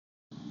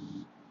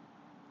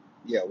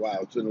Yeah, wow.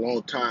 It's been a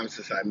long time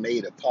since I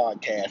made a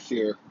podcast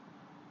here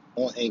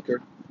on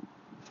Anchor.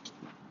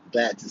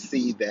 Glad to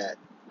see that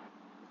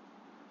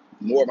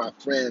more of my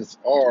friends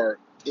are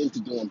into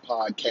doing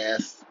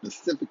podcasts,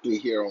 specifically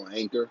here on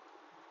Anchor.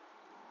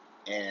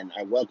 And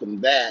I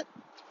welcome that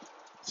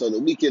so that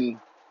we can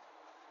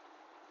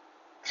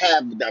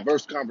have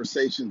diverse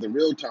conversations in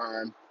real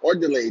time or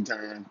delayed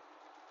time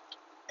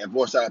and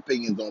voice our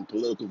opinions on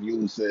political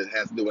views that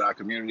has to do with our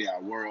community,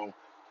 our world,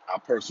 our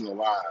personal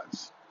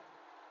lives.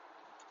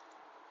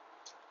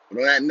 But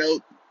on that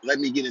note, let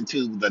me get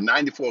into the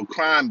 94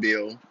 crime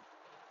bill,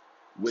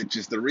 which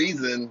is the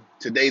reason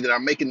today that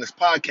I'm making this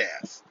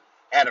podcast.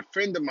 I had a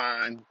friend of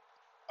mine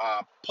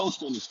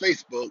post on his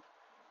Facebook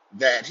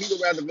that he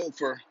would rather vote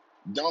for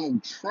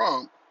Donald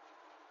Trump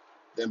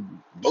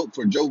than vote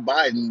for Joe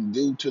Biden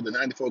due to the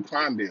 94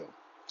 crime bill.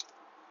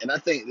 And I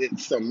think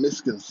there's some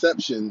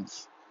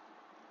misconceptions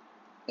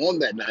on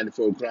that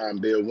 94 crime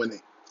bill when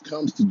it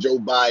comes to Joe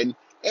Biden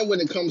and when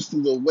it comes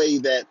to the way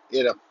that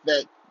it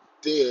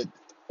affected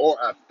or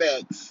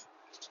affects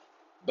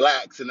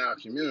blacks in our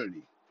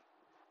community.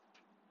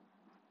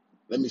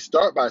 Let me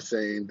start by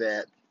saying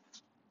that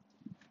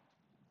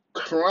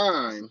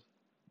crime,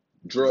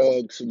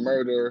 drugs,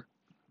 murder,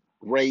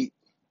 rape,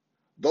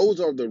 those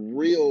are the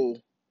real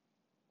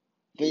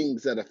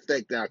things that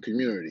affect our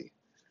community,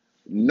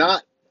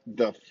 not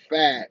the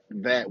fact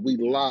that we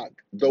lock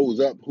those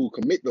up who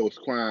commit those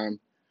crimes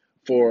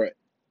for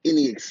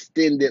any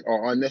extended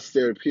or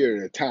unnecessary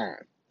period of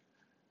time.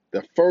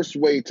 The first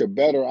way to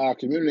better our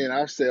community and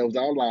ourselves,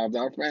 our lives,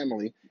 our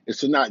family, is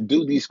to not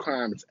do these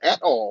crimes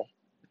at all.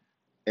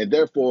 And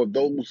therefore,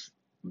 those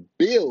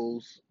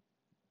bills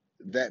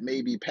that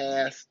may be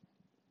passed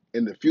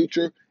in the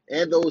future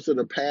and those that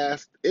are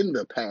passed in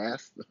the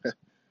past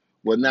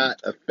will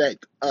not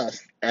affect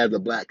us as a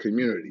black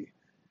community.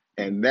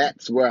 And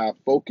that's where our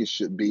focus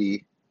should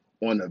be,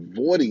 on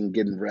avoiding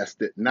getting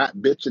arrested, not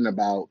bitching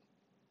about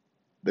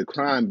the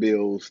crime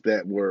bills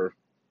that were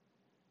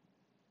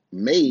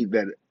made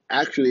that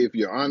actually, if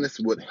you're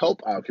honest, would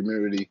help our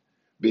community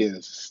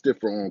being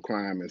stiffer on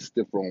crime and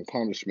stiffer on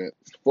punishment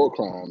for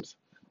crimes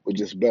would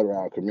just better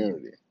our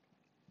community.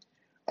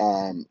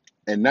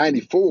 In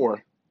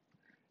 94,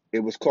 it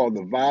was called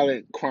the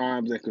Violent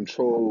Crimes and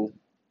Control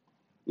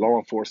Law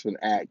Enforcement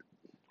Act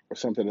or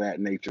something of that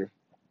nature.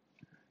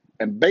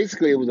 And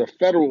basically, it was a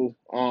federal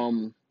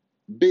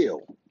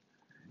bill.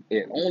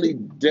 It only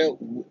dealt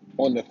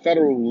on the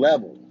federal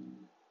level.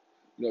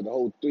 You know, the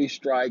whole three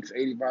strikes,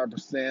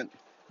 85%.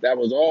 That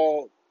was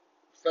all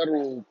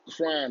federal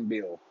crime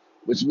bill,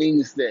 which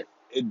means that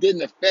it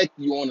didn't affect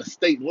you on a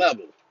state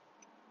level.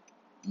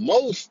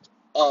 Most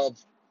of,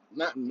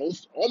 not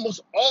most,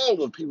 almost all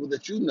the people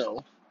that you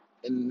know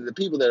and the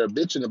people that are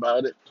bitching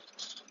about it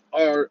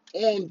are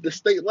on the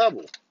state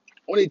level.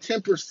 Only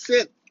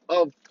 10%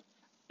 of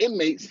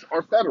inmates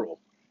are federal.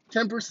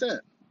 10%.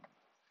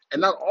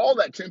 And not all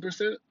that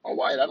 10% are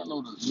white. I don't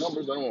know the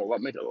numbers. I don't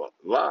want to make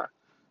a lie.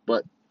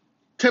 But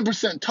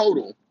 10%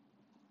 total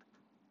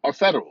are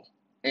federal.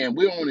 And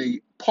we're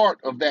only part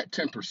of that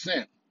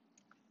 10%.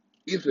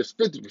 If it's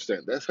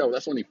 50%,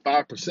 that's only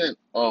 5%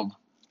 of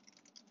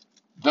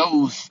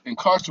those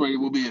incarcerated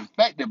will be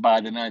affected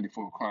by the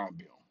 94 crime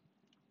bill.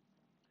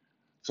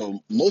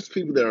 So most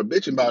people that are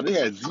bitching about it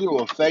has zero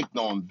effect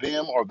on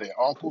them or their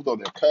uncles or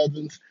their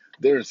cousins.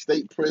 They're in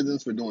state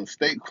prisons for doing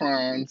state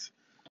crimes.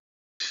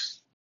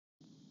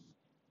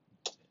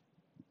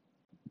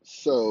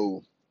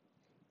 So,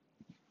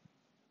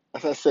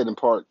 as I said in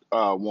part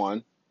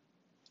one,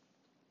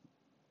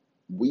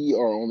 we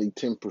are only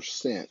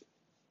 10%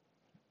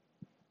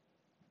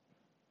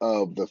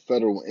 of the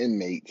federal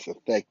inmates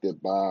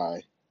affected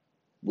by,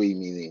 we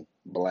meaning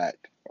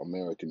black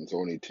Americans,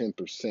 only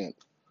 10%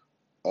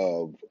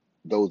 of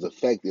those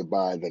affected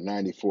by the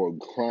 94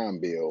 crime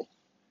bill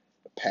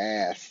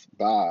passed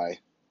by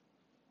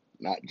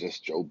not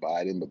just Joe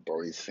Biden, but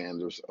Bernie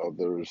Sanders,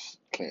 others,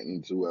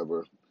 Clintons,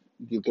 whoever.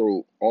 You can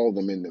throw all of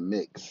them in the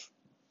mix,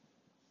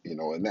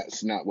 and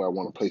that's not where I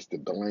want to place the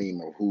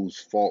blame of whose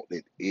fault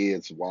it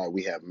is why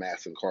we have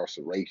mass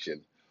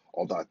incarceration.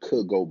 Although I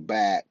could go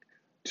back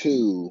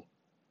to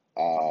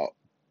uh,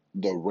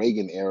 the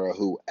Reagan era,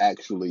 who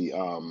actually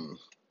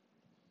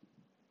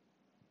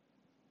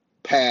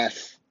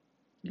passed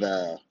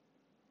the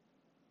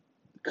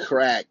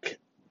crack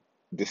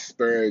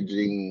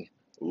disparaging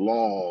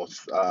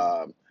laws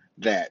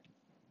that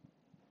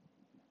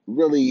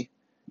really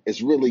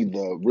is really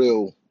the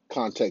real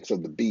context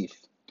of the beef,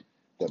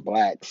 that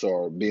blacks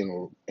are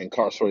being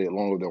incarcerated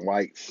longer than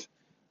whites.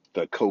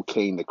 The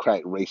cocaine to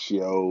crack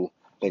ratio,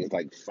 I think it's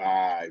like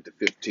 5 to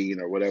 15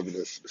 or whatever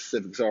the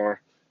specifics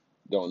are.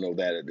 Don't know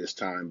that at this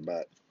time,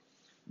 but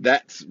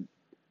that's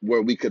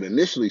where we could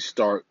initially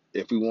start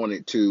if we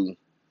wanted to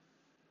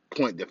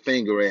point the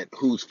finger at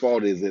whose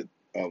fault is it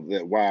of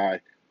that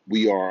why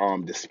we are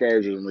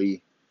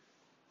disparagingly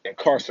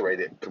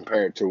incarcerated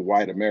compared to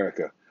white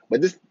America.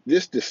 But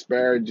this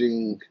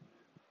disparaging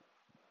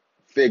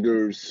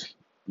figures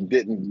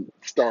didn't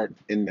start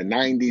in the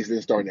 90s,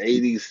 didn't start in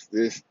the 80s.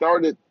 It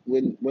started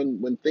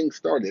when things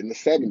started in the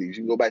 70s. You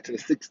can go back to the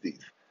 60s.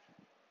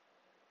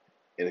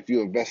 And if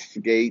you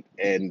investigate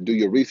and do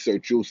your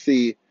research, you'll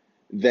see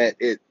that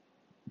it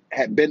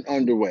had been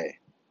underway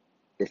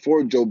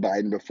before Joe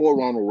Biden, before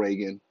Ronald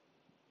Reagan.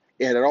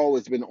 It had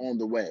always been on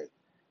the way.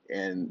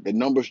 And the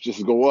numbers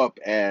just go up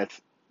as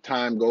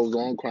time goes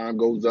on, crime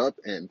goes up,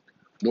 and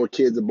more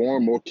kids are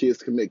born, more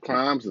kids commit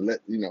crimes, and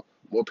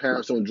more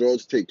parents on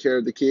drugs take care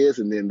of the kids,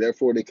 and then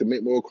therefore they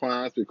commit more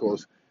crimes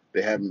because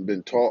they haven't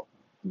been taught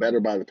better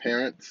by the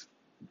parents.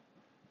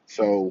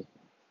 So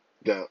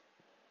the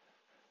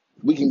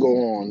we can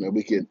go on and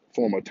we could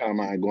form a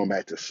timeline going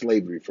back to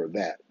slavery for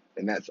that.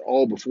 And that's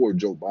all before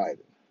Joe Biden.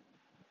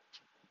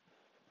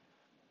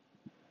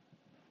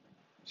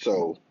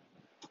 So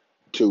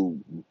to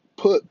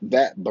put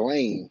that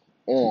blame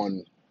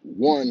on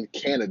one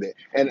candidate,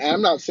 and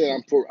I'm not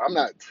saying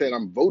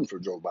I'm voting for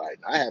Joe Biden.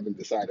 I haven't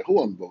decided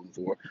who I'm voting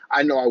for.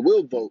 I know I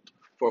will vote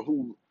for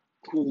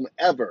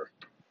whomever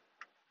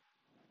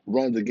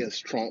runs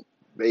against Trump.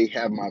 They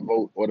have my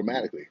vote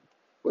automatically.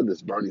 What is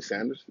this, Bernie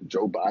Sanders,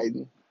 Joe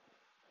Biden,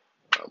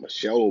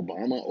 Michelle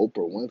Obama,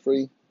 Oprah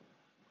Winfrey,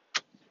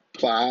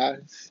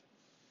 Plies?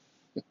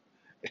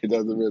 It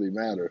doesn't really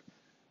matter.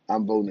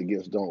 I'm voting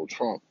against Donald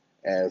Trump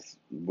as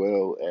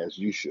well as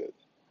you should.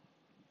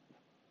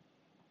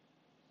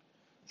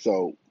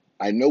 So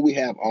I know we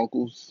have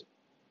uncles,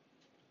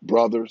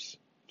 brothers,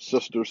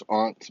 sisters,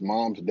 aunts,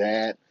 moms,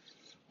 dad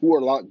who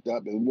are locked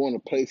up, and we want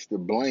to place the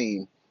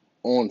blame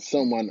on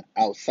someone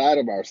outside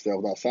of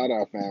ourselves, outside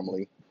our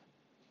family,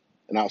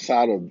 and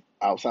outside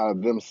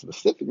of them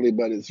specifically.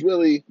 But it's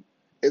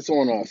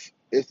on us.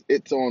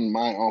 It's on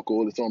my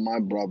uncle. It's on my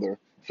brother.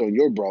 It's on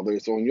your brother.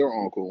 It's on your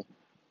uncle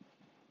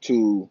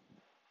to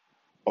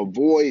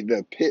avoid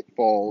the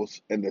pitfalls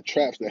and the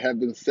traps that have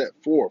been set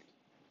forth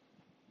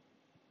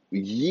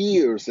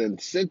years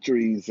and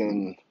centuries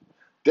and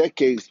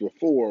decades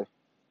before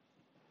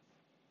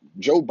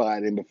Joe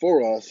Biden,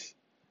 before us,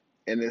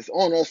 and it's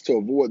on us to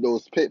avoid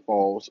those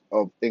pitfalls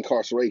of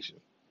incarceration.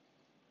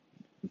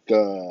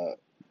 The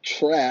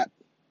trap,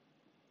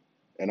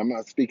 and I'm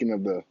not speaking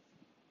of the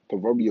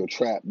proverbial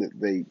trap that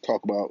they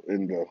talk about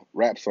in the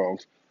rap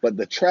songs, but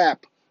the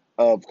trap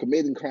of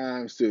committing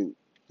crimes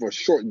for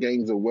short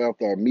gains of wealth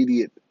or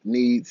immediate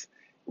needs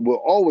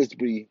will always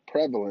be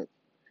prevalent,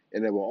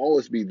 and it will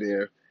always be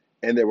there,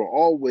 and there will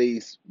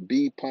always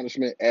be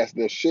punishment as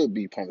there should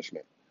be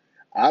punishment.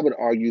 I would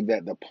argue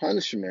that the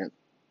punishment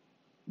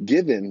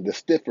given, the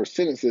stiffer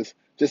sentences,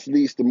 just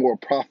leads to more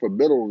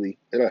profitability.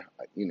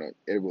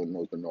 Everyone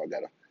knows I know I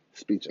got a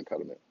speech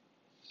impediment.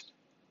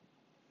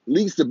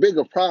 Leads to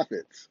bigger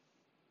profits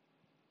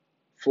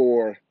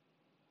for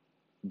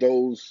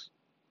those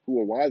who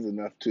are wise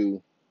enough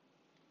to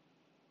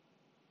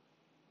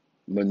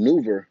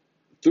maneuver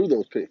through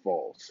those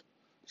pitfalls.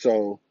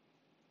 So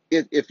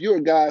if you're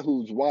a guy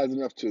who's wise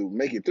enough to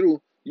make it through,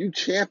 you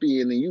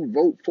champion and you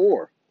vote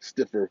for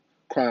stiffer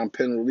crime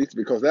penalties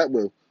because that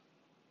will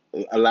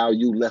allow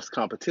you less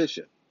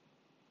competition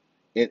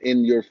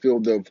in your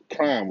field of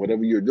crime,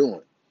 whatever you're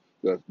doing.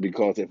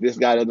 Because if this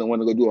guy doesn't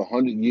want to go do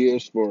 100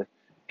 years for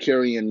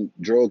carrying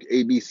drug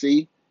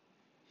ABC,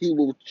 he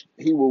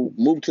will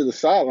move to the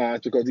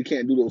sidelines because he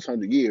can't do those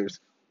 100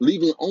 years,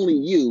 leaving only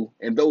you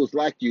and those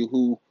like you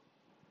who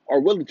are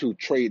willing to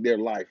trade their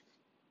life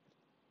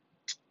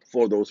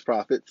for those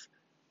profits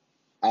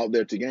out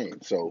there to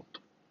gain. So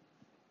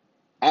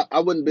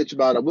I wouldn't bitch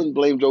about it. I wouldn't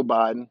blame Joe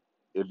Biden.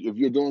 If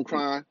you're doing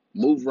crime,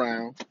 move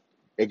around.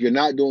 If you're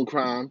not doing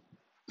crime,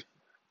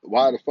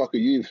 why the fuck are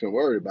you even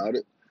worried about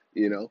it?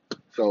 You know?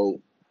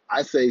 So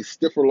I say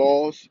stiffer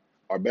laws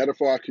are better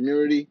for our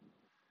community.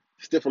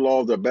 Stiffer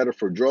laws are better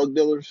for drug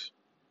dealers.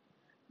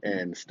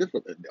 And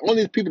the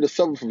only people that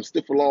suffer from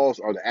stiffer laws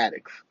are the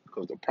addicts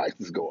because the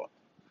prices go up.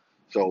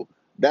 So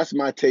that's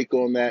my take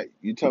on that.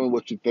 You tell me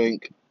what you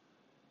think.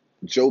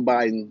 Joe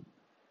Biden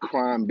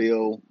crime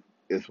bill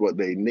is what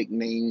they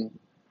nickname,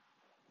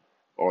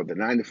 or the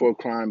 94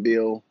 crime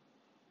bill.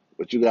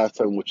 But you guys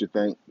tell me what you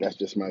think. That's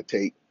just my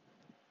take.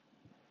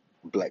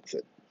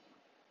 Blexit.